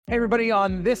Hey everybody,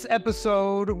 on this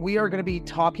episode, we are going to be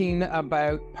talking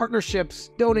about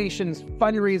partnerships, donations,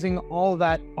 fundraising, all of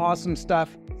that awesome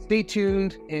stuff. Stay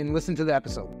tuned and listen to the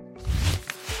episode.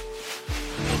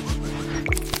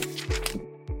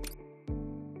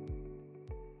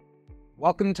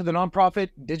 Welcome to the Nonprofit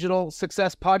Digital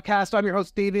Success Podcast. I'm your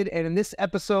host, David, and in this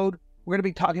episode, we're going to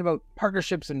be talking about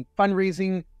partnerships and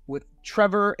fundraising with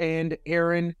Trevor and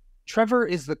Erin. Trevor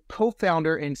is the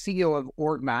co-founder and CEO of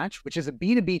Orgmatch, which is a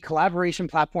B2B collaboration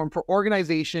platform for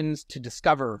organizations to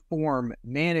discover, form,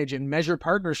 manage, and measure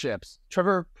partnerships.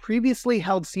 Trevor previously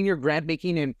held senior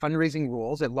grant-making and fundraising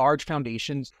roles at large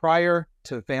foundations prior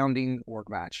to founding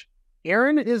Orgmatch.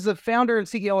 Erin is the founder and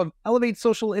CEO of Elevate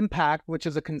Social Impact, which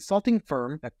is a consulting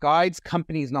firm that guides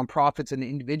companies, nonprofits, and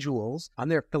individuals on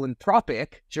their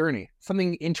philanthropic journey.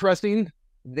 Something interesting,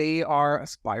 they are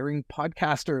aspiring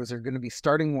podcasters. They're going to be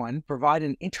starting one, provide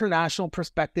an international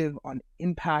perspective on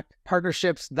impact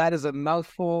partnerships. That is a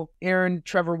mouthful. Erin,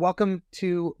 Trevor, welcome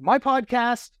to my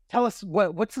podcast. Tell us,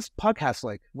 what's this podcast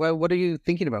like? What are you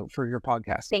thinking about for your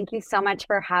podcast? Thank you so much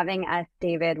for having us,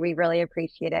 David. We really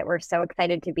appreciate it. We're so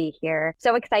excited to be here.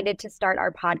 So excited to start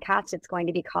our podcast. It's going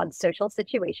to be called Social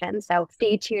Situations. So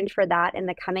stay tuned for that in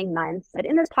the coming months. But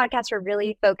in this podcast, we're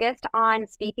really focused on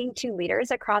speaking to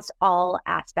leaders across all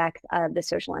aspects of the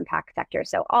social impact sector.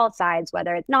 So all sides,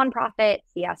 whether it's nonprofit,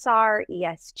 CSR,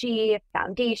 ESG,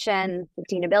 foundation,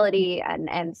 sustainability,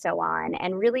 and so on,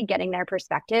 and really getting their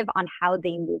perspective on how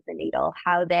they move the needle,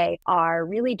 how they are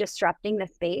really disrupting the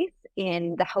space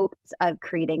in the hopes of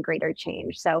creating greater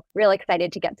change. So really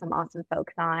excited to get some awesome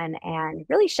folks on and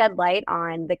really shed light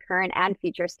on the current and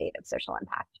future state of social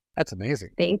impact. That's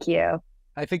amazing. Thank you.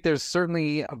 I think there's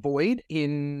certainly a void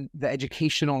in the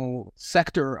educational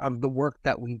sector of the work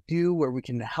that we do, where we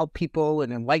can help people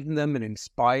and enlighten them and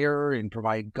inspire and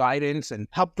provide guidance and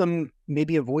help them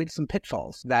maybe avoid some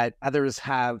pitfalls that others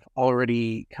have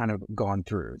already kind of gone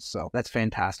through. So that's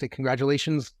fantastic.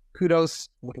 Congratulations. Kudos.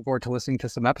 Looking forward to listening to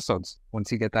some episodes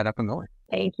once you get that up and going.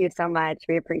 Thank you so much.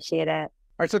 We appreciate it.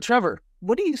 All right. So Trevor,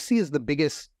 what do you see as the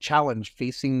biggest challenge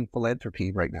facing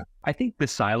philanthropy right now? I think the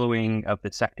siloing of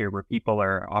the sector, where people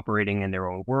are operating in their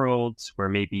own worlds, where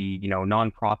maybe,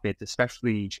 nonprofits,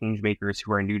 especially change makers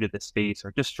who are new to the space,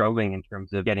 are just struggling in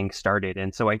terms of getting started.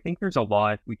 And so I think there's a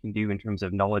lot we can do in terms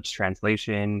of knowledge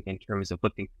translation, in terms of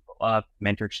lifting people up,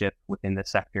 mentorship within the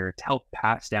sector to help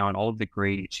pass down all of the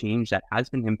great change that has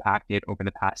been impacted over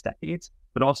the past decades,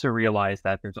 but also realize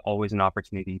that there's always an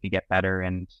opportunity to get better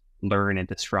and learn and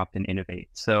disrupt and innovate.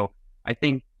 So I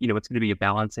think, it's going to be a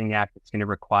balancing act. It's going to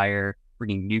require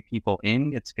bringing new people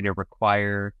in. It's going to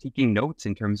require taking notes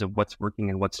in terms of what's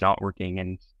working and what's not working,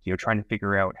 and, trying to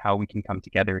figure out how we can come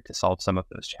together to solve some of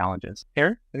those challenges.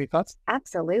 Erin, any thoughts?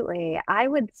 Absolutely. I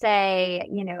would say,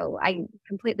 I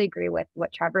completely agree with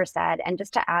what Trevor said. And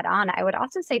just to add on, I would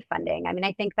also say funding. I mean,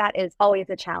 I think that is always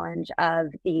a challenge of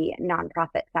the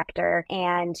nonprofit sector.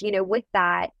 And, with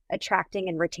that, attracting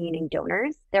and retaining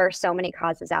donors. There are so many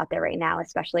causes out there right now,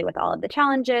 especially with all of the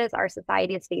challenges our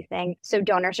society is facing. So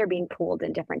donors are being pulled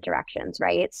in different directions,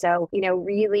 right? So,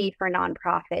 really for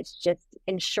nonprofits, just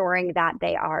ensuring that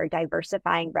they are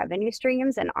diversifying revenue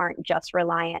streams and aren't just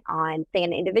reliant on, say,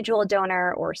 an individual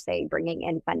donor, or say bringing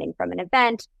in funding from an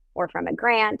event or from a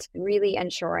grant, really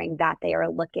ensuring that they are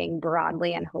looking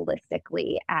broadly and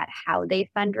holistically at how they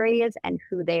fundraise and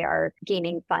who they are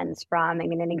gaining funds from. I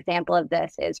mean, an example of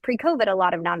this is pre-COVID, a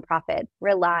lot of nonprofits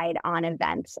relied on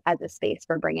events as a space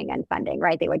for bringing in funding,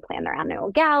 right? They would plan their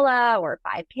annual gala or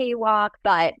 5K walk,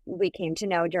 but we came to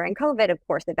know during COVID, of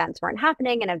course, events weren't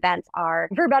happening, and events are,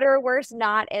 for better or worse,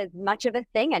 not as much of a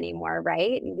thing anymore,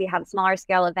 right? We have smaller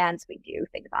scale events. We do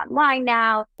things online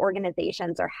now.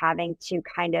 Organizations are having to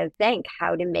kind of think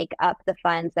how to make up the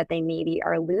funds that they maybe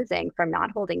are losing from not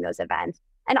holding those events.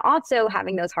 And also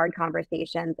having those hard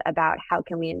conversations about how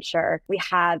can we ensure we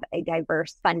have a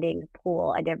diverse funding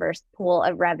pool, a diverse pool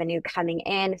of revenue coming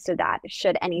in, so that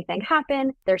should anything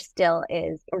happen, there still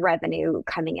is revenue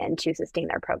coming in to sustain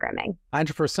their programming.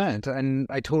 100%. And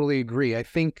I totally agree. I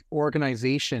think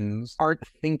organizations aren't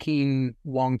thinking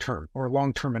long-term or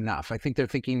long-term enough. I think they're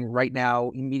thinking right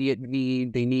now, immediate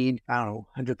need. They need,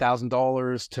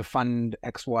 $100,000 to fund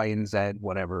X, Y, and Z,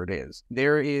 whatever it is.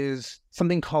 There is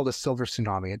something called a silver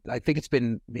tsunami. I think it's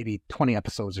been maybe 20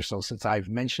 episodes or so since I've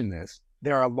mentioned this.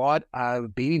 there are a lot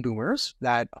of baby boomers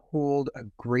that hold a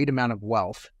great amount of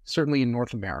wealth, certainly in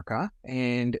North America,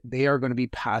 and they are going to be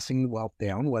passing the wealth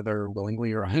down, whether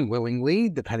willingly or unwillingly,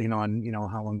 depending on,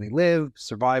 how long they live,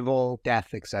 survival,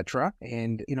 death, etc.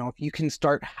 And, if you can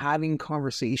start having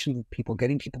conversations with people,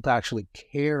 getting people to actually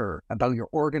care about your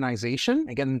organization,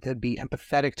 again, to be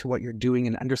empathetic to what you're doing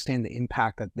and understand the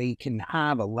impact that they can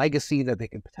have, a legacy that they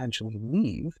can potentially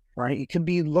leave, right? You could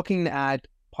be looking at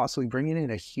possibly bringing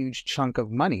in a huge chunk of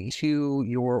money to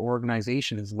your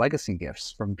organization as legacy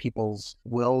gifts from people's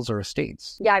wills or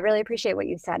estates. Yeah, I really appreciate what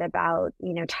you said about,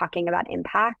 talking about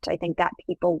impact. I think that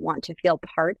people want to feel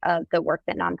part of the work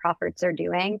that nonprofits are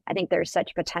doing. I think there's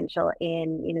such potential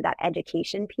in, that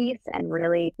education piece and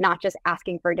really not just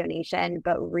asking for a donation,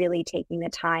 but really taking the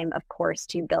time, of course,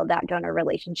 to build that donor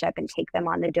relationship and take them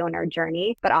on the donor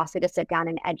journey, but also to sit down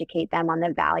and educate them on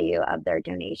the value of their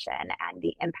donation and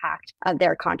the impact of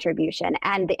their contribution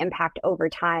and the impact over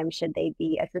time should they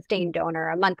be a sustained donor,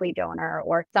 a monthly donor,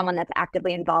 or someone that's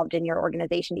actively involved in your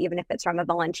organization, even if it's from a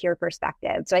volunteer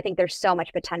perspective. So I think there's so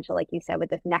much potential, like you said, with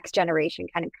this next generation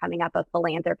kind of coming up of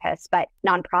philanthropists, but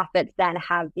nonprofits then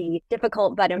have the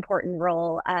difficult but important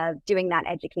role of doing that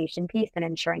education piece and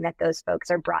ensuring that those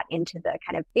folks are brought into the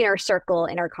kind of inner circle,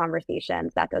 inner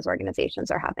conversations that those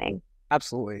organizations are having.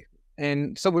 Absolutely.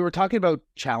 And so we were talking about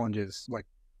challenges, like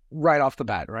right off the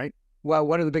bat, right? Well,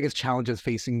 what are the biggest challenges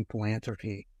facing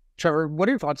philanthropy? Trevor, what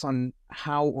are your thoughts on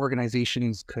how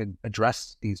organizations could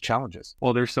address these challenges?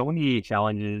 Well, there's so many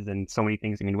challenges and so many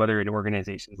things. I mean, whether an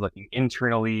organization is looking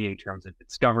internally in terms of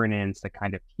its governance, the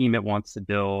kind of team it wants to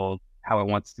build, how it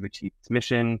wants to achieve its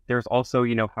mission. There's also,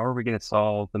 how are we going to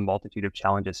solve the multitude of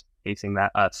challenges facing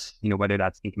us, whether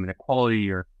that's income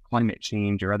inequality or climate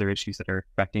change or other issues that are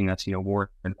affecting us, war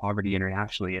and poverty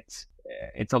internationally.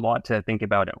 It's a lot to think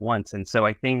about at once. And so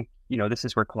I think, this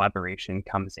is where collaboration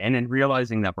comes in and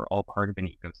realizing that we're all part of an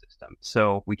ecosystem.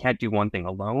 So we can't do one thing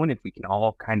alone. If we can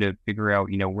all kind of figure out,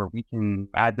 where we can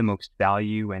add the most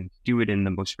value and do it in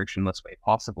the most frictionless way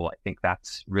possible, I think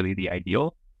that's really the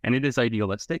ideal. And it is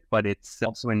idealistic, but it's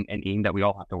also an aim that we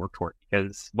all have to work toward,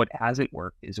 because what hasn't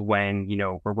worked is when,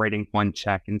 we're writing one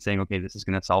check and saying, okay, this is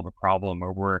going to solve a problem,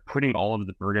 or we're putting all of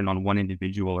the burden on one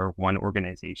individual or one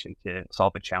organization to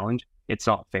solve a challenge. It's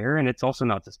not fair, and it's also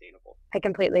not sustainable. I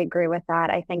completely agree with that.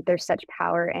 I think there's such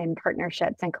power in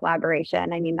partnerships and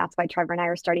collaboration. I mean, that's why Trevor and I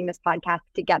are starting this podcast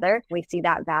together. We see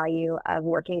that value of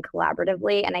working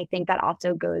collaboratively. And I think that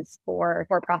also goes for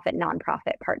for-profit,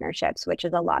 nonprofit partnerships, which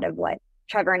is a lot of what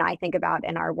Trevor and I think about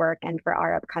in our work. And for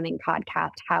our upcoming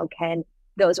podcast, how can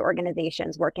those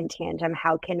organizations work in tandem?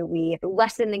 How can we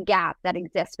lessen the gap that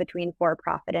exists between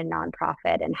for-profit and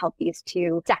nonprofit and help these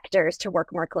two sectors to work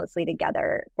more closely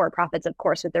together? For-profits, of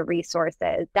course, with the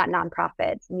resources that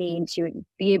nonprofits need to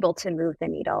be able to move the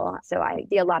needle. So I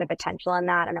see a lot of potential in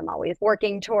that. And I'm always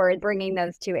working towards bringing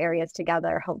those two areas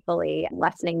together, hopefully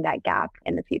lessening that gap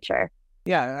in the future.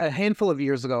 Yeah, a handful of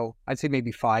years ago, I'd say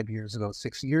maybe 5 years ago,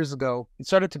 6 years ago, it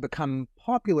started to become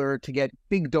popular to get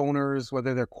big donors,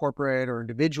 whether they're corporate or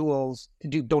individuals, to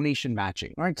do donation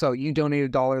matching, right? So you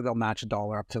donate $1, they'll match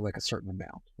 $1 up to like a certain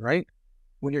amount, right?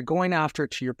 When you're going after,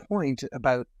 to your point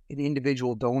about an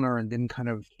individual donor and then kind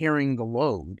of carrying the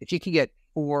load, if you could get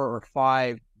 4 or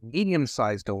 5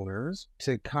 medium-sized donors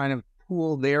to kind of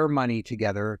pool their money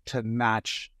together to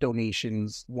match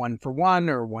donations 1 for 1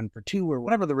 or 1 for 2 or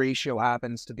whatever the ratio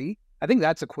happens to be, I think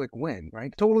that's a quick win,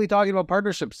 right? Totally talking about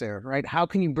partnerships there, right? How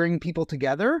can you bring people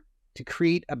together to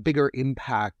create a bigger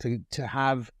impact, to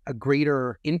have a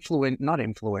greater not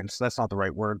influence, that's not the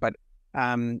right word, but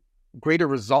greater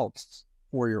results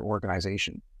for your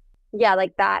organization? Yeah,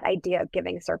 like that idea of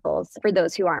giving circles. For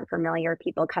those who aren't familiar,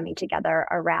 people coming together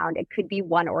around, it could be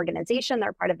one organization,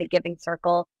 they're part of a giving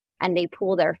circle, and they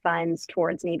pool their funds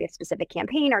towards maybe a specific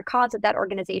campaign or cause that that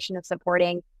organization is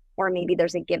supporting. Or maybe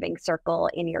there's a giving circle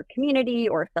in your community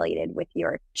or affiliated with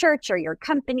your church or your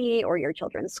company or your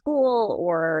children's school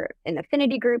or an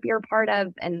affinity group you're part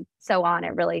of, and so on.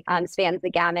 It really spans the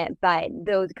gamut. But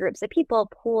those groups of people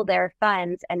pool their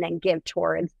funds and then give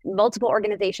towards multiple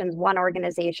organizations, one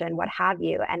organization, what have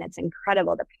you. And it's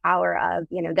incredible, the power of,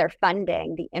 their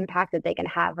funding, the impact that they can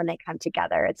have when they come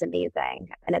together. It's amazing.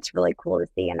 And it's really cool to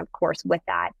see. And of course, with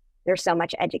that, there's so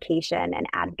much education and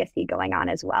advocacy going on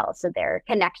as well. So their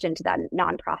connection to that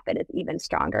nonprofit is even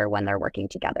stronger when they're working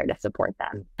together to support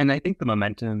them. And I think the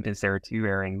momentum is there too,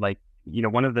 Erin. Like,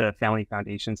 one of the family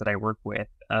foundations that I work with,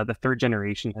 the third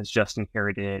generation has just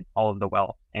inherited all of the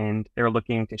wealth and they're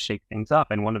looking to shake things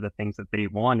up. And one of the things that they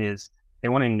want is they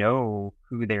want to know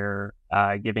who they're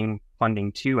giving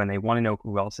funding to, and they want to know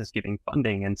who else is giving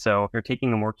funding. And so they're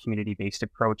taking a more community-based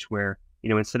approach where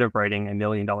instead of writing $1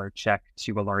 million check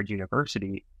to a large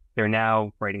university, they're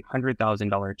now writing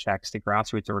 $100,000 checks to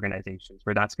grassroots organizations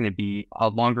where that's going to be a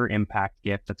longer impact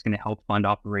gift that's going to help fund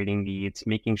operating needs,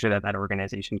 making sure that that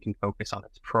organization can focus on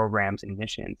its programs and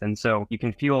missions. And so you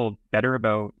can feel better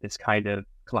about this kind of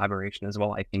collaboration as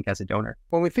well, I think, as a donor.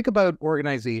 When we think about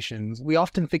organizations, we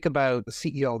often think about the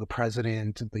CEO, the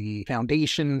president, the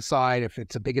foundation side. If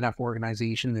it's a big enough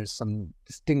organization, there's some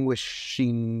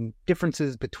distinguishing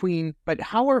differences between. But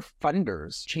how are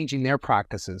funders changing their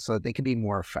practices so that they can be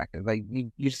more effective? Like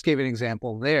you just gave an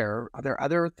example there. Are there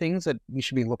other things that we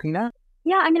should be looking at?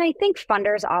 Yeah, I mean, I think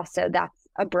funders also, that's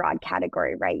a broad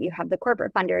category, right? You have the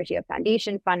corporate funders, you have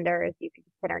foundation funders, you could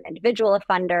consider an individual a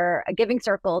funder, a giving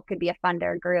circle could be a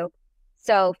funder group.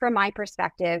 So from my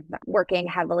perspective, working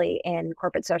heavily in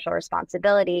corporate social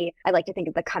responsibility, I like to think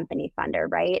of the company funder,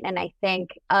 right? And I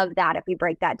think of that, if we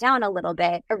break that down a little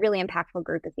bit, a really impactful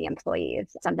group is the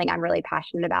employees. Something I'm really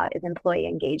passionate about is employee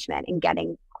engagement and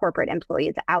getting corporate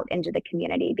employees out into the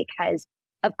community because,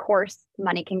 of course,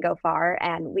 money can go far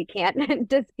and we can't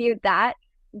dispute that.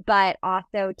 But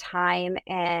also time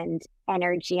and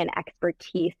energy and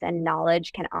expertise and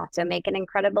knowledge can also make an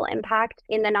incredible impact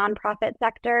in the nonprofit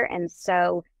sector. And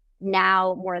so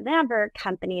now more than ever,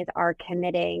 companies are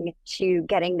committing to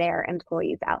getting their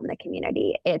employees out in the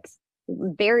community. It's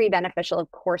very beneficial,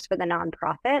 of course, for the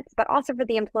nonprofits, but also for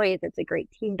the employees. It's a great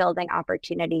team building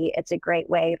opportunity. It's a great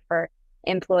way for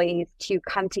employees to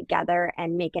come together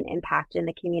and make an impact in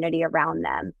the community around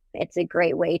them. It's a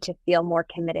great way to feel more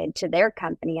committed to their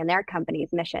company and their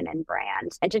company's mission and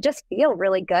brand, and to just feel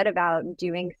really good about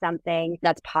doing something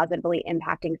that's positively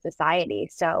impacting society.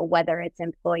 So whether it's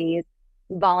employees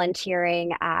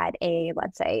volunteering at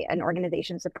let's say an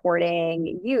organization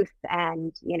supporting youth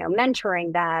and,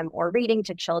 mentoring them or reading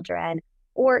to children,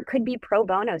 or it could be pro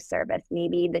bono service.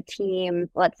 Maybe the team,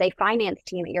 let's say finance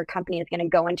team at your company is going to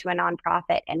go into a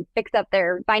nonprofit and fix up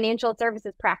their financial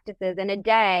services practices in a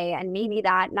day. And maybe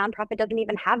that nonprofit doesn't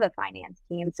even have a finance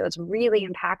team. So it's really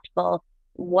impactful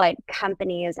what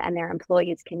companies and their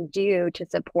employees can do to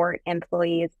support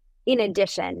employees in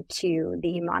addition to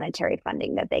the monetary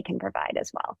funding that they can provide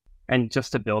as well. And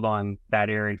just to build on that,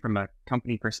 Erin, from a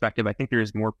company perspective, I think there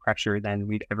is more pressure than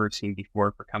we've ever seen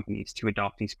before for companies to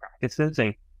adopt these practices.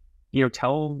 And,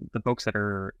 tell the folks that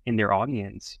are in their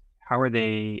audience, how are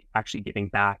they actually giving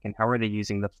back and how are they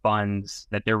using the funds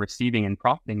that they're receiving and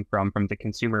profiting from the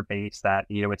consumer base that,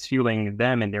 it's fueling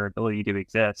them and their ability to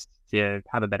exist to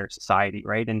have a better society,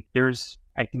 right? And there's,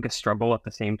 I think, a struggle at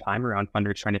the same time around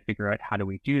funders trying to figure out how do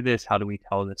we do this? How do we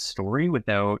tell this story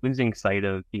without losing sight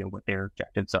of, what their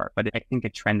objectives are? But I think a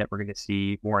trend that we're going to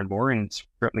see more and more, and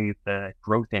certainly the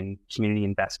growth in community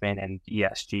investment and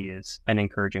ESG is an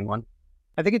encouraging one.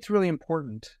 I think it's really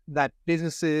important that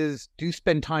businesses do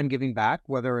spend time giving back,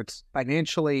 whether it's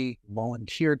financially,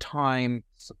 volunteer time,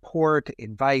 support,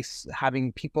 advice,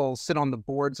 having people sit on the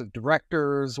boards of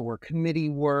directors or committee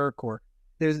work, or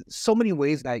there's so many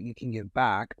ways that you can give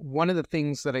back. One of the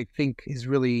things that I think is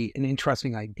really an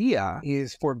interesting idea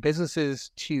is for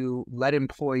businesses to let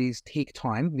employees take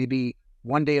time, maybe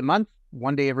one day a month,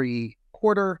 one day every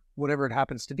quarter, whatever it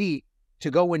happens to be, to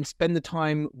go and spend the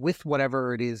time with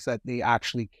whatever it is that they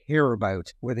actually care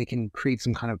about, where they can create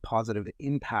some kind of positive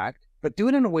impact, but do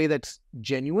it in a way that's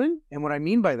genuine. And what I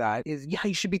mean by that is,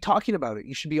 you should be talking about it.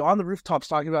 You should be on the rooftops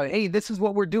talking about, hey, this is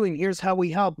what we're doing. Here's how we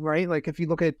help, right? Like if you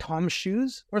look at Tom's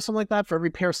Shoes or something like that, for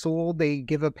every pair sold, they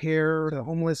give a pair to the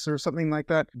homeless or something like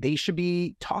that. They should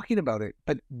be talking about it,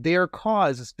 but their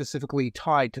cause is specifically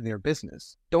tied to their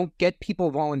business. Don't get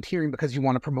people volunteering because you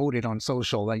want to promote it on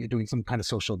social, that you're doing some kind of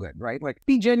social good, right? Like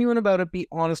be genuine about it, be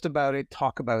honest about it,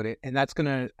 talk about it. And that's going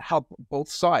to help both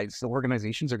sides. The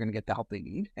organizations are going to get the help they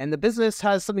need, and the business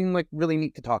has something like really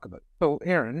neat to talk about. So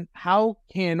Erin, how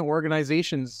can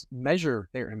organizations measure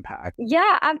their impact?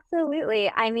 Yeah,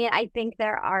 absolutely. I mean, I think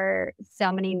there are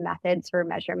so many methods for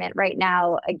measurement right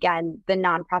now. Again, the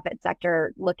nonprofit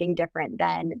sector looking different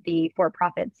than the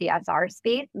for-profit CSR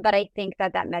space. But I think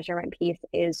that measurement piece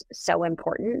is so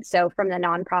important. So from the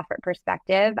nonprofit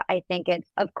perspective, I think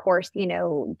it's, of course,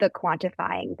 the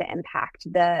quantifying the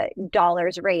impact, the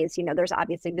dollars raised. There's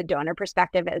obviously the donor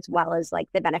perspective as well as like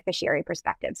the beneficiary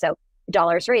perspective. So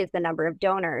dollars raised, the number of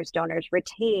donors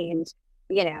retained,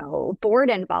 board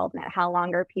involvement. How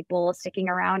long are people sticking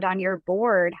around on your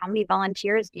board? How many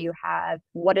volunteers do you have?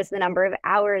 What is the number of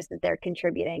hours that they're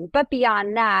contributing? But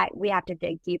beyond that, we have to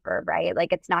dig deeper, right?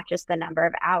 Like it's not just the number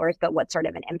of hours, but what sort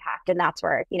of an impact. And that's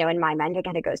where, in my mind, it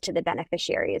kind of goes to the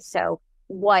beneficiaries. So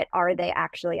what are they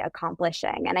actually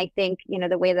accomplishing? And I think,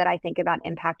 the way that I think about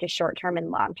impact is short-term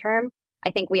and long-term.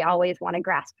 I think we always want to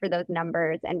grasp for those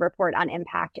numbers and report on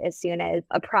impact as soon as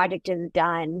a project is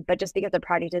done. But just because a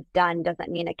project is done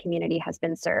doesn't mean a community has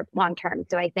been served long term.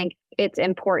 So I think it's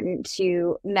important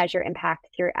to measure impact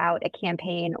throughout a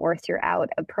campaign or throughout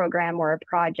a program or a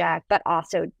project, but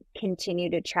also continue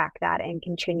to track that and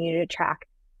continue to track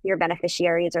your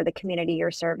beneficiaries or the community you're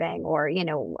serving, or,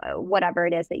 whatever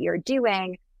it is that you're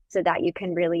doing, so that you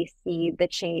can really see the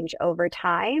change over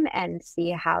time and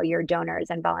see how your donors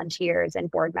and volunteers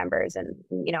and board members and,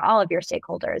 all of your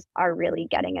stakeholders are really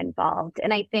getting involved.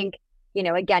 And I think,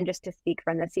 again, just to speak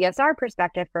from the CSR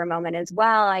perspective for a moment as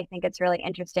well, I think it's really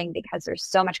interesting because there's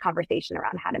so much conversation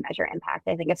around how to measure impact.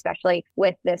 I think especially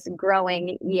with this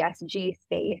growing ESG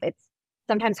space, it's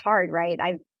sometimes hard, right?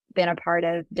 I've been a part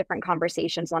of different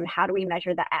conversations on how do we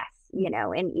measure the S, in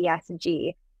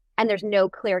ESG. And there's no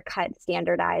clear-cut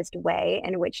standardized way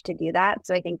in which to do that.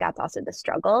 So I think that's also the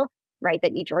struggle, right?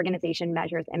 That each organization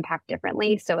measures impact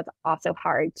differently. So it's also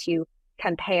hard to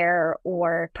compare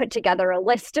or put together a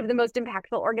list of the most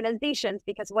impactful organizations,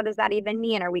 because what does that even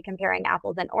mean? Are we comparing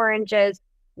apples and oranges?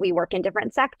 We work in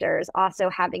different sectors. Also,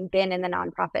 having been in the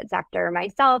nonprofit sector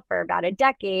myself for about a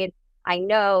decade, I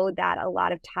know that a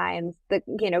lot of times the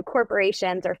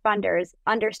corporations or funders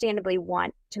understandably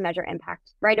want to measure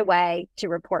impact right away to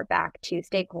report back to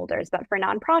stakeholders. But for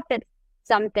nonprofits,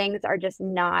 some things are just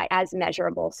not as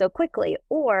measurable so quickly,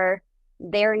 or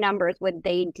their numbers, what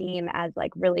they deem as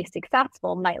like really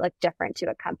successful, might look different to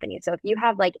a company. So if you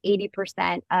have like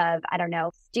 80% of,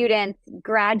 students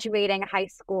graduating high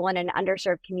school in an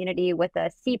underserved community with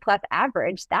a C+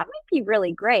 average, that might be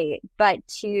really great. But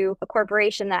to a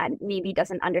corporation that maybe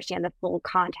doesn't understand the full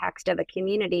context of a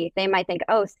community, they might think,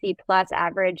 oh, C+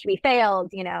 average, we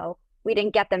failed, we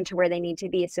didn't get them to where they need to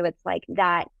be. So it's like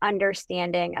that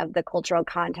understanding of the cultural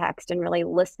context and really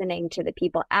listening to the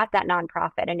people at that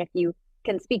nonprofit. And if you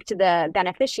can speak to the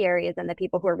beneficiaries and the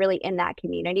people who are really in that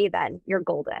community, then you're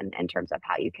golden in terms of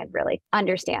how you can really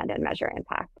understand and measure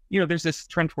impact. There's this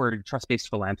trend toward trust-based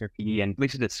philanthropy, and at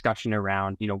least a discussion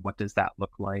around, what does that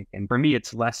look like? And for me,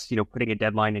 it's less, putting a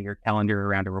deadline in your calendar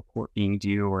around a report being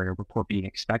due or a report being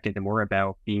expected, and more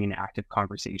about being in active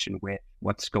conversation with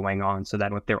what's going on, so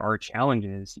that if there are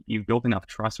challenges, you've built enough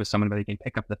trust with someone that they can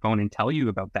pick up the phone and tell you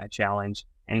about that challenge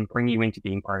and bring you into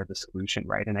being part of the solution,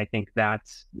 right? And I think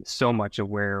that's so much of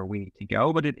where we need to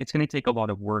go, but it's going to take a lot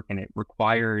of work, and it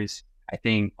requires, I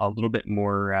think, a little bit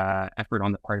more effort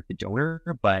on the part of the donor.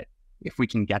 But if we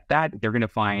can get that, they're going to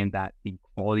find that the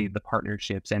quality of the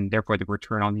partnerships and therefore the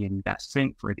return on the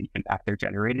investment for the impact they're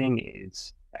generating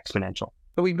is exponential.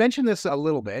 But we mentioned this a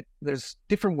little bit. There's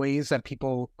different ways that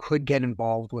people could get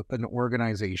involved with an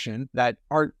organization that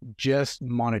aren't just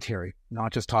monetary,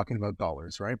 not just talking about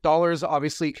dollars, right? Dollars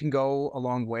obviously can go a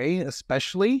long way,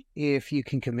 especially if you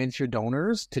can convince your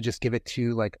donors to just give it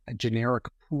to like a generic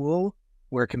pool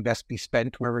where it can best be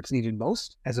spent wherever it's needed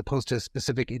most, as opposed to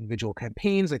specific individual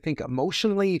campaigns. I think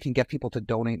emotionally, you can get people to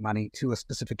donate money to a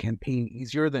specific campaign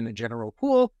easier than a general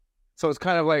pool. So it's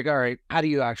kind of like, all right, how do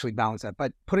you actually balance that?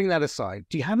 But putting that aside,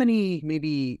 do you have any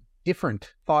maybe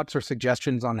different thoughts or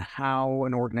suggestions on how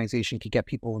an organization can get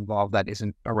people involved that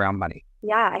isn't around money?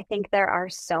 Yeah, I think there are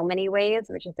so many ways,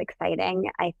 which is exciting.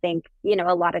 I think,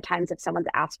 a lot of times if someone's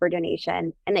asked for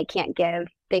donation and they can't give,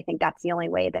 they think that's the only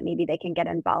way that maybe they can get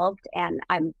involved. And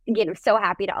I'm, so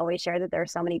happy to always share that there are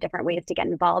so many different ways to get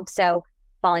involved. So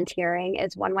volunteering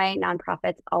is one way.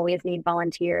 Nonprofits always need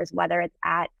volunteers, whether it's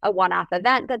at a one-off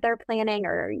event that they're planning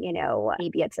or,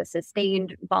 maybe it's a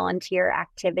sustained volunteer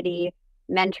activity,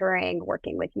 mentoring,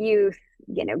 working with youth,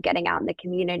 getting out in the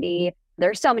community.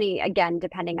 There's so many, again,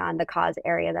 depending on the cause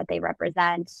area that they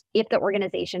represent. If the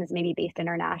organization is maybe based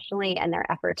internationally and their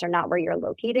efforts are not where you're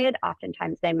located,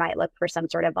 oftentimes they might look for some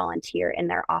sort of volunteer in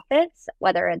their office,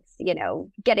 whether it's,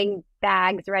 getting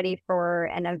bags ready for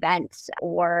an event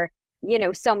or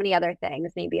so many other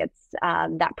things. Maybe it's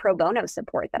that pro bono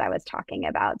support that I was talking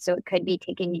about. So it could be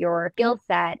taking your skill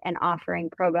set and offering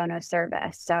pro bono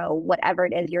service. So whatever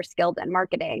it is you're skilled in,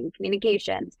 marketing,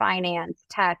 communications, finance,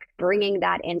 tech, bringing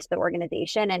that into the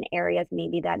organization in areas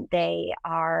maybe that they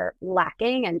are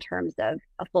lacking in terms of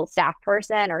a full staff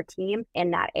person or team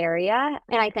in that area.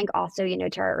 And I think also,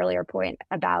 to our earlier point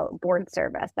about board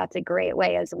service, that's a great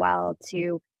way as well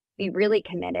to be really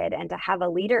committed and to have a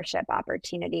leadership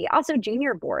opportunity. Also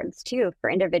junior boards too, for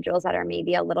individuals that are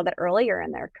maybe a little bit earlier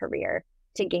in their career,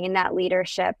 to gain that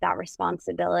leadership, that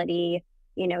responsibility.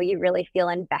 You really feel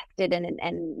invested in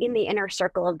the inner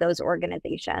circle of those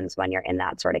organizations when you're in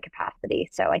that sort of capacity.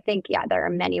 So I think, there are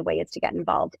many ways to get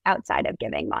involved outside of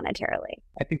giving monetarily.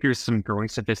 I think there's some growing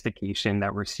sophistication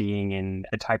that we're seeing in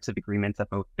the types of agreements that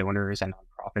both donors and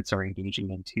nonprofits are engaging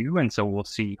in too. And so we'll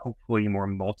see hopefully more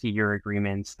multi-year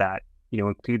agreements that,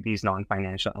 include these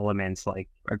non-financial elements like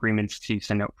agreements to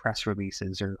send out press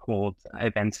releases or hold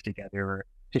events together or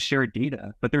to share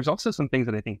data. But there's also some things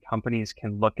that I think companies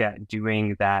can look at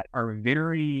doing that are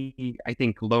very, I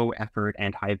think, low effort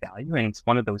and high value. And it's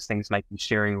one of those things might be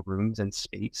sharing rooms and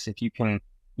space. If you can,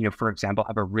 for example,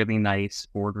 have a really nice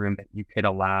boardroom that you could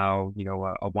allow,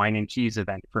 a wine and cheese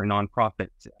event for a nonprofit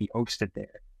to be hosted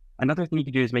there. Another thing you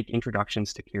can do is make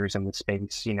introductions to peers in the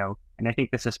space, and I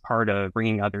think this is part of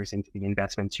bringing others into the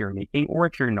investments you're making. Or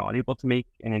if you're not able to make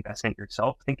an investment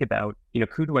yourself, think about,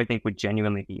 who do I think would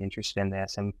genuinely be interested in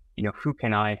this? And, who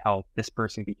can I help this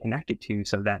person be connected to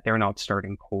so that they're not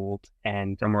starting cold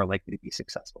and they're more likely to be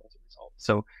successful as a result.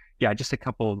 So yeah, just a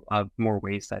couple of more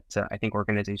ways that I think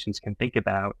organizations can think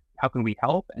about how can we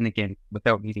help? And again,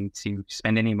 without needing to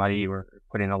spend any money or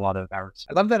put in a lot of hours.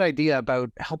 I love that idea about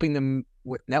helping them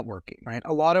with networking, right?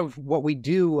 A lot of what we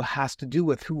do has to do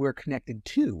with who we're connected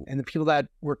to. And the people that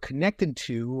we're connected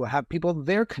to have people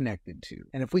they're connected to.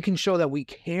 And if we can show that we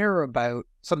care about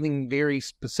something very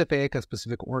specific, a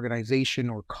specific organization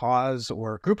or cause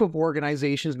or group of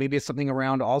organizations, maybe it's something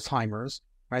around Alzheimer's,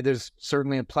 right? There's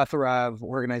certainly a plethora of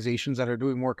organizations that are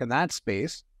doing work in that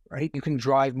space, right? You can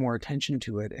drive more attention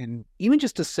to it. And even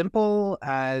just as simple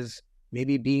as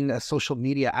maybe being a social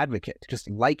media advocate, just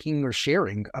liking or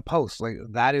sharing a post, like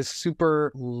that is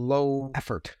super low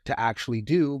effort to actually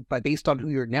do, but based on who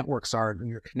your networks are and who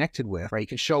you're connected with, right? You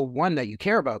can show one, that you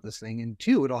care about this thing, and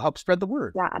two, it'll help spread the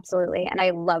word. Yeah, absolutely. And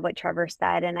I love what Trevor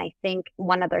said. And I think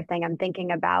one other thing I'm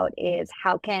thinking about is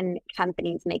how can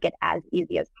companies make it as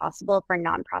easy as possible for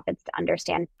nonprofits to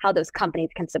understand how those companies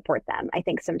can support them. I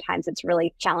think sometimes it's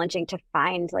really challenging to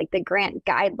find like the grant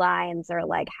guidelines or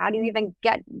like, how do you even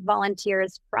get volunteers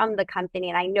from the company?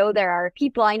 And I know there are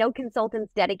people, I know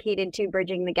consultants dedicated to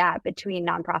bridging the gap between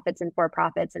nonprofits and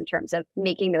for-profits in terms of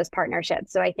making those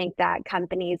partnerships. So I think that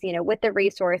companies, with the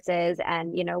resources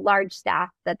and, large staff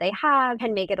that they have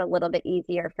can make it a little bit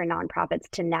easier for nonprofits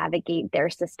to navigate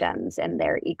their systems and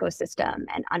their ecosystem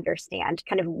and understand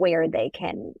kind of where they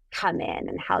can come in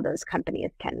and how those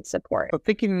companies can support. But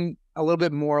thinking a little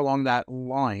bit more along that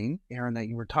line, Erin, that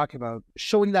you were talking about,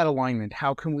 showing that alignment,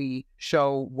 how can we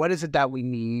show what is it that we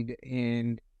need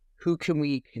and who can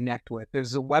we connect with?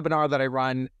 There's a webinar that I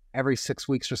run every 6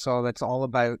 weeks or so that's all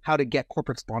about how to get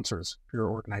corporate sponsors for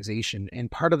your organization. And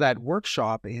part of that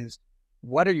workshop is,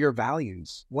 what are your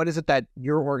values? What is it that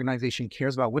your organization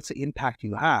cares about? What's the impact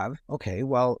you have? Okay,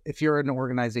 well, if you're an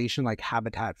organization like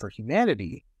Habitat for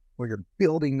Humanity, where you're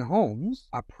building homes,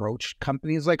 approach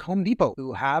companies like Home Depot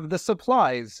who have the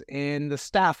supplies and the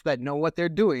staff that know what they're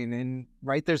doing. And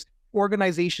right, there's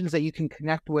organizations that you can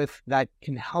connect with that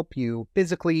can help you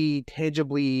physically,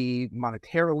 tangibly,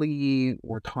 monetarily,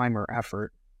 or time or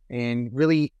effort, and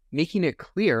really making it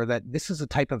clear that this is the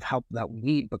type of help that we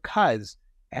need because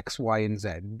X, Y, and Z.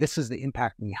 This is the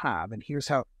impact we have. And here's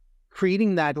how.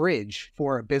 Creating that bridge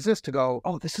for a business to go,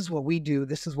 oh, this is what we do.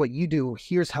 This is what you do.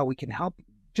 Here's how we can help you.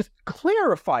 Just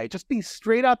clarify it. Just be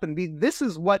straight up and this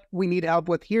is what we need help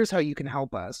with. Here's how you can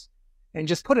help us. And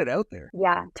just put it out there.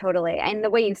 Yeah, totally. And the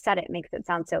way you said it makes it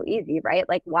sound so easy, right?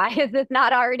 Like, why is this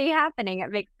not already happening?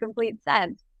 It makes complete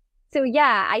sense. So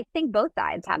yeah, I think both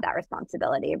sides have that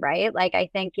responsibility, right? Like, I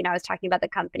think, I was talking about the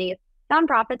companies.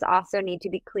 Nonprofits also need to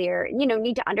be clear,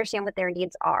 need to understand what their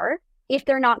needs are. If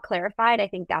they're not clarified, I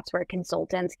think that's where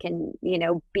consultants can,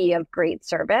 be of great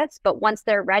service. But once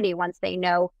they're ready, once they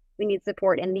know we need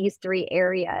support in these 3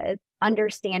 areas,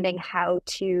 understanding how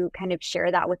to kind of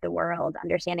share that with the world,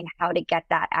 understanding how to get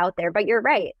that out there. But you're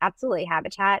right, absolutely.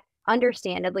 Habitat,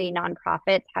 understandably,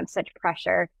 nonprofits have such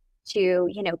pressure to,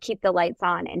 keep the lights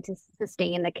on and to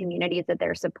sustain the communities that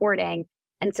they're supporting.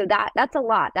 And so that's a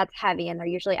lot, that's heavy, and they're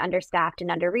usually understaffed and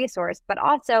under-resourced, but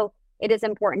also it is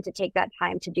important to take that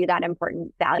time to do that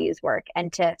important values work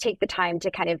and to take the time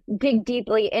to kind of dig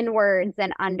deeply inwards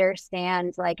and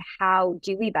understand, like, how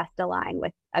do we best align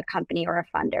with a company or a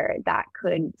funder that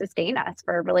could sustain us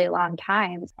for a really long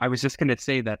time. I was just going to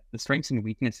say that the strengths and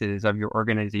weaknesses of your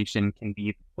organization can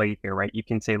be played here, right? You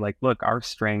can say like, look, our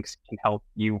strengths can help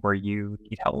you where you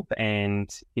need help.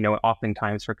 And,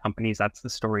 oftentimes for companies, that's the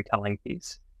storytelling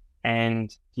piece.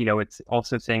 And, it's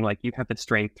also saying like, you have the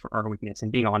strength for our weakness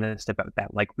and being honest about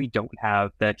that. Like, we don't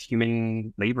have that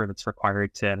human labor that's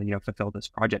required to, fulfill this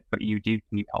project, but you do,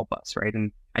 can you help us, right?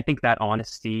 And I think that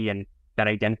honesty and that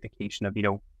identification of,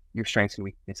 your strengths and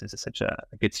weaknesses is such a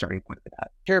good starting point for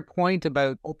that. To your point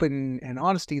about open and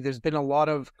honesty, there's been a lot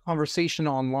of conversation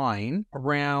online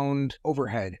around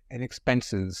overhead and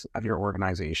expenses of your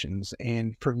organizations.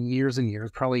 And for years and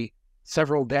years, probably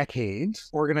several decades,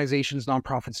 organizations,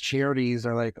 nonprofits, charities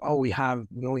are like, oh, we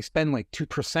only spend like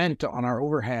 2% on our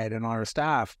overhead and on our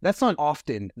staff. That's not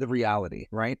often the reality,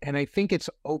 right? And I think it's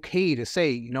okay to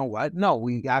say, you know what? No,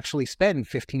 we actually spend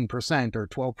 15% or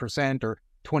 12% or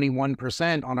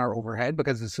 21% on our overhead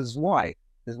because this is why.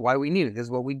 This is why we need it. This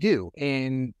is what we do.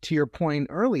 And to your point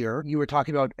earlier, you were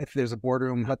talking about if there's a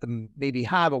boardroom, let them maybe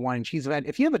have a wine and cheese event.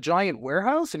 If you have a giant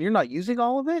warehouse and you're not using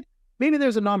all of it, maybe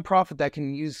there's a nonprofit that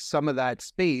can use some of that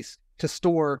space to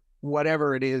store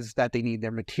whatever it is that they need, their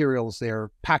materials,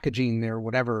 their packaging, their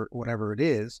whatever it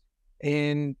is.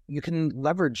 And you can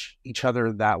leverage each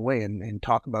other that way and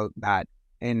talk about that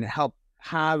and help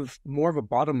have more of a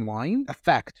bottom line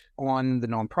effect on the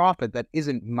nonprofit that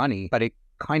isn't money, but it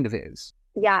kind of is.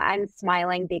 Yeah, I'm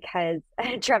smiling because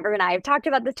Trevor and I have talked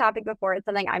about this topic before. It's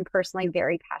something I'm personally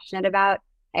very passionate about.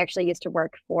 I actually used to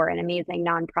work for an amazing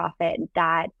nonprofit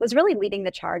that was really leading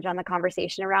the charge on the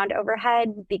conversation around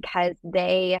overhead because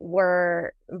they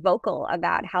were vocal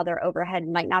about how their overhead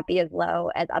might not be as low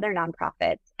as other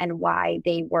nonprofits and why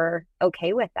they were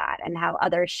okay with that and how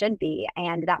others should be.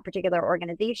 And that particular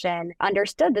organization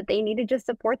understood that they needed to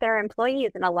support their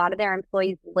employees. And a lot of their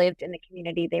employees lived in the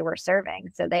community they were serving.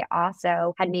 So they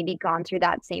also had maybe gone through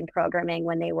that same programming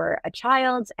when they were a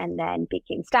child and then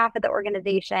became staff at the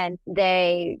organization.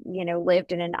 They,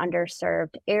 lived in an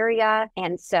underserved area.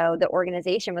 And so the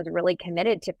organization was really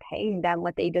committed to paying them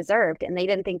what they deserved. And they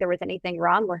didn't think there was anything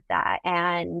wrong with that.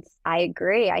 And I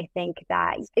agree. I think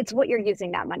that it's what you're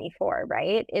using that money for,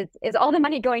 right? Is all the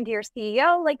money going to your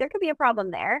CEO? Like there could be a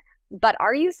problem there. But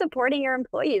are you supporting your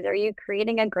employees? Are you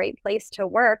creating a great place to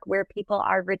work where people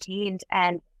are retained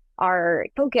and are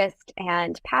focused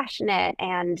and passionate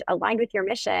and aligned with your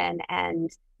mission and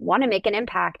want to make an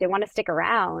impact and want to stick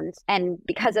around? And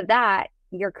because of that,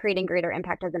 you're creating greater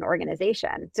impact as an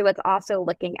organization. So it's also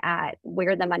looking at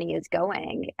where the money is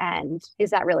going. And is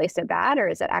that really so bad, or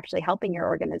is it actually helping your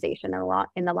organization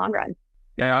in the long run?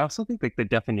 Yeah, I also think like the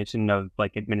definition of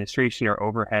like administration or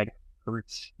overhead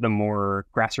hurts the more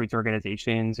grassroots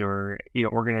organizations or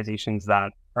organizations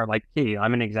that are like, hey,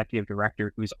 I'm an executive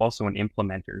director who's also an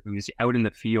implementer, who's out in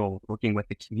the field working with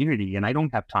the community, and I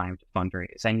don't have time to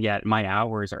fundraise. And yet my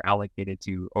hours are allocated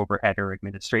to overhead or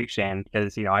administration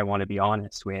because, I want to be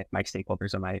honest with my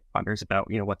stakeholders and my funders about,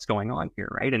 what's going on here,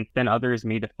 right? And then others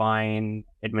may define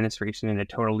administration in a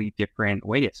totally different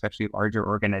way, especially larger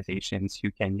organizations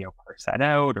who can, parse that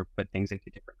out or put things into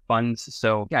different funds.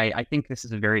 So yeah, I think this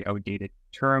is a very outdated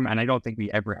term, and I don't think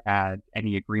we ever had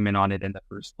any agreement on it in the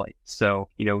first place. So,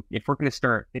 if we're going to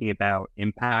start thinking about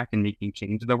impact and making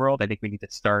change in the world, I think we need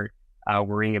to start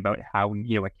worrying about how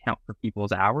we, account for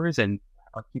people's hours and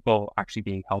are people actually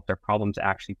being helped, are problems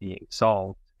actually being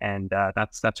solved. And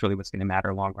that's really what's going to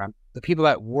matter long run. The people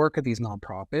that work at these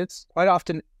nonprofits quite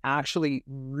often actually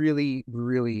really,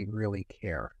 really, really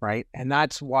care, right? And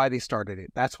that's why they started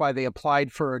it. That's why they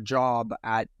applied for a job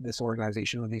at this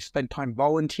organization when they spent time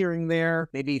volunteering there,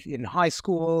 maybe in high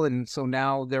school. And so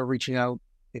now they're reaching out,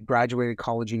 they've graduated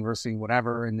college, university,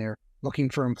 whatever, and they're looking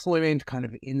for employment kind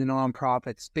of in the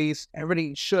nonprofit space.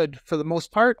 Everybody should, for the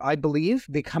most part, I believe,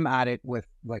 they come at it with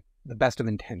like the best of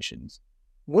intentions.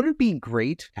 Wouldn't it be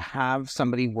great to have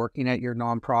somebody working at your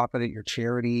nonprofit, at your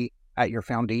charity, at your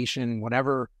foundation,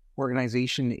 whatever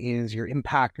organization is your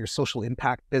impact, your social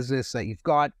impact business that you've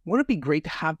got? Wouldn't it be great to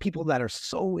have people that are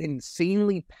so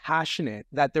insanely passionate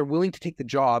that they're willing to take the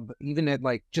job, even at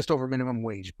like just over minimum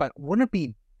wage? But wouldn't it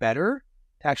be better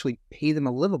to actually pay them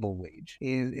a livable wage?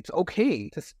 It's okay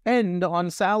to spend on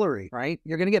salary, right?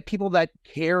 You're going to get people that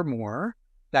care more,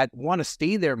 that want to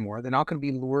stay there more. They're not going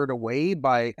to be lured away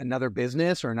by another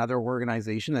business or another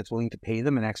organization that's willing to pay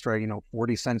them an extra,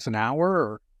 40 cents an hour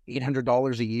or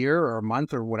 $800 a year or a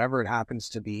month or whatever it happens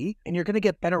to be. And you're going to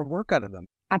get better work out of them.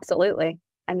 Absolutely.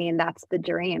 I mean, that's the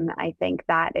dream. I think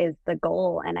that is the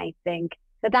goal. And I think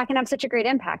that can have such a great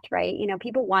impact, right?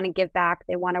 People want to give back.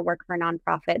 They want to work for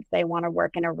nonprofits. They want to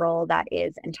work in a role that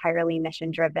is entirely mission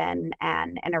driven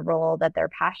and in a role that they're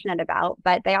passionate about,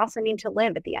 but they also need to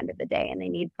live at the end of the day and they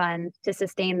need funds to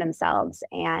sustain themselves.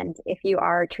 And if you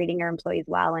are treating your employees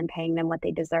well and paying them what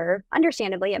they deserve,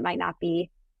 understandably, it might not be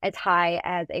as high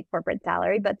as a corporate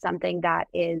salary, but something that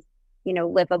is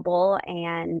livable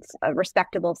and a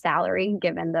respectable salary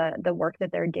given the work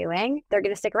that they're doing, they're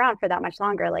going to stick around for that much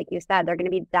longer. Like you said, they're going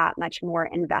to be that much more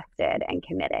invested and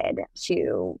committed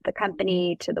to the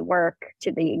company, to the work,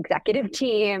 to the executive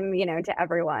team, to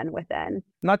everyone within.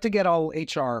 Not to get all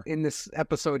HR in this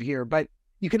episode here, but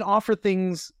you can offer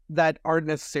things that aren't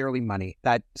necessarily money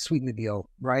that sweeten the deal,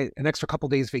 right? An extra couple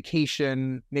days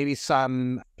vacation, maybe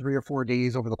some 3 or 4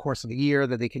 days over the course of the year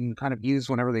that they can kind of use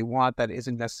whenever they want that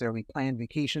isn't necessarily planned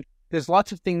vacation. There's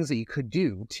lots of things that you could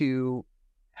do to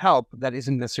help that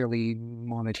isn't necessarily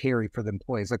monetary for the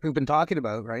employees. Like we've been talking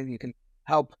about, right? You can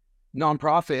help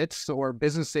nonprofits or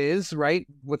businesses, right?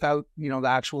 Without, the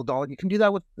actual dollar. You can do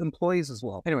that with employees as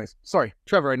well. Anyways, sorry,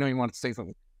 Trevor, I know you wanted to say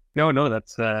something. No,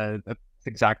 that's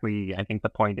exactly, I think the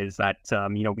point is that,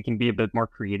 we can be a bit more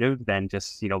creative than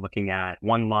just, looking at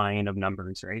one line of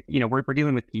numbers, right? We're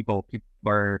dealing with people. People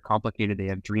are complicated. They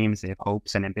have dreams, they have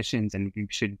hopes and ambitions, and you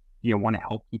should, want to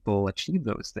help people achieve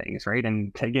those things, right?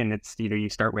 And again, it's, you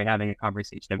start by having a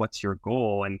conversation of what's your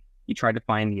goal, and you try to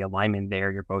find the alignment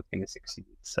there. You're both going to succeed.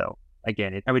 So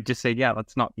again, I would just say,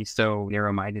 let's not be so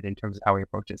narrow-minded in terms of how we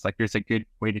approach this. Like there's a good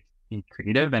way to be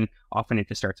creative, and often it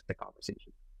just starts with the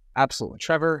conversation. Absolutely.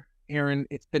 Trevor, Erin,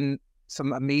 it's been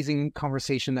some amazing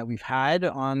conversation that we've had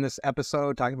on this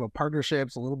episode, talking about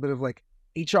partnerships, a little bit of like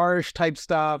HR-ish type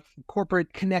stuff,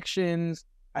 corporate connections.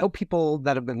 I hope people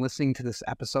that have been listening to this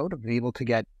episode have been able to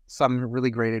get some really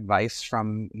great advice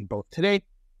from you both today.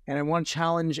 And I want to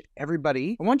challenge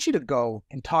everybody. I want you to go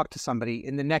and talk to somebody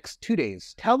in the next 2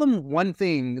 days. Tell them one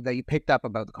thing that you picked up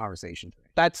about the conversation today.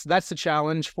 That's the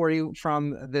challenge for you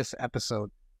from this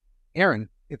episode. Erin,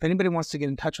 if anybody wants to get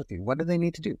in touch with you, what do they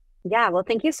need to do? Yeah, well,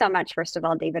 thank you so much, first of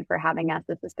all, David, for having us.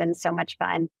 This has been so much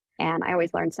fun. And I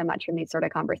always learn so much from these sort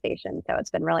of conversations. So it's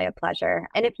been really a pleasure.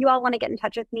 And if you all want to get in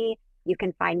touch with me, you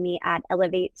can find me at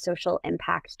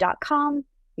elevatesocialimpact.com.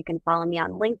 You can follow me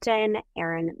on LinkedIn,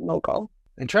 Erin Mogel.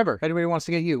 And Trevor, if anybody wants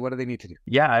to get you, what do they need to do?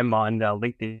 Yeah, I'm on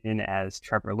LinkedIn as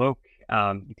Trevor Loke.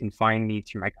 You can find me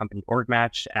through my company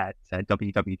Orgmatch at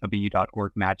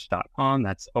www.orgmatch.com.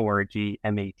 That's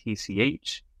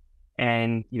ORGMATCH.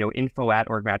 And,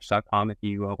 info@orgmatch.com if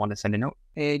you want to send a note.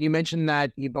 And you mentioned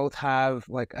that you both have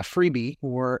like a freebie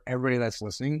for everybody that's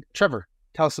listening. Trevor,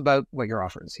 tell us about what your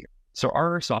offer is here. So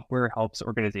our software helps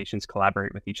organizations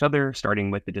collaborate with each other, starting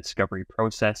with the discovery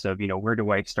process of, where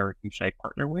do I start? Who should I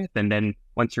partner with? And then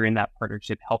once you're in that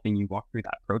partnership, helping you walk through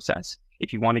that process.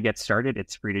 If you want to get started,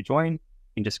 it's free to join. You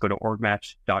can just go to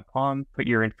orgmatch.com, put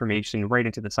your information right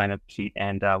into the sign-up sheet,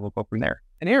 and we'll go from there.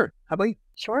 And Erin, how about you?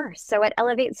 Sure. So at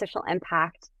Elevate Social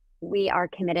Impact, we are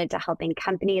committed to helping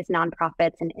companies,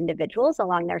 nonprofits, and individuals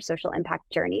along their social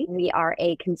impact journey. We are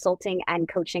a consulting and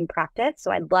coaching practice,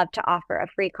 so I'd love to offer a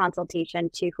free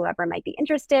consultation to whoever might be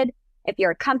interested. If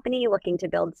you're a company looking to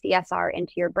build CSR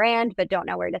into your brand but don't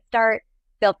know where to start,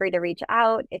 feel free to reach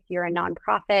out. If you're a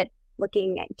nonprofit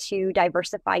looking to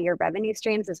diversify your revenue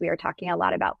streams, as we were talking a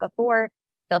lot about before,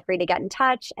 feel free to get in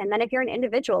touch. And then if you're an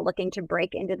individual looking to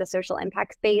break into the social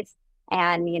impact space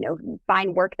and,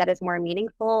 find work that is more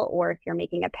meaningful, or if you're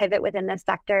making a pivot within this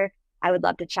sector, I would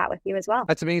love to chat with you as well.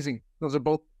 That's amazing. Those are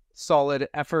both solid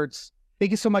efforts.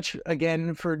 Thank you so much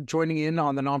again for joining in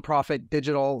on the Nonprofit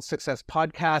Digital Success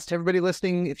Podcast. Everybody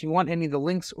listening, if you want any of the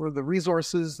links or the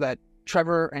resources that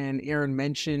Trevor and Erin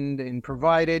mentioned and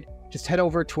provided, just head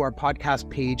over to our podcast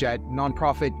page at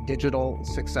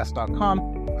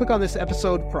nonprofitdigitalsuccess.com. Click on this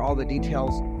episode for all the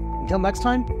details. Until next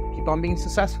time, keep on being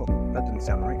successful. That didn't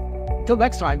sound right. Until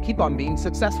next time, keep on being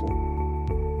successful.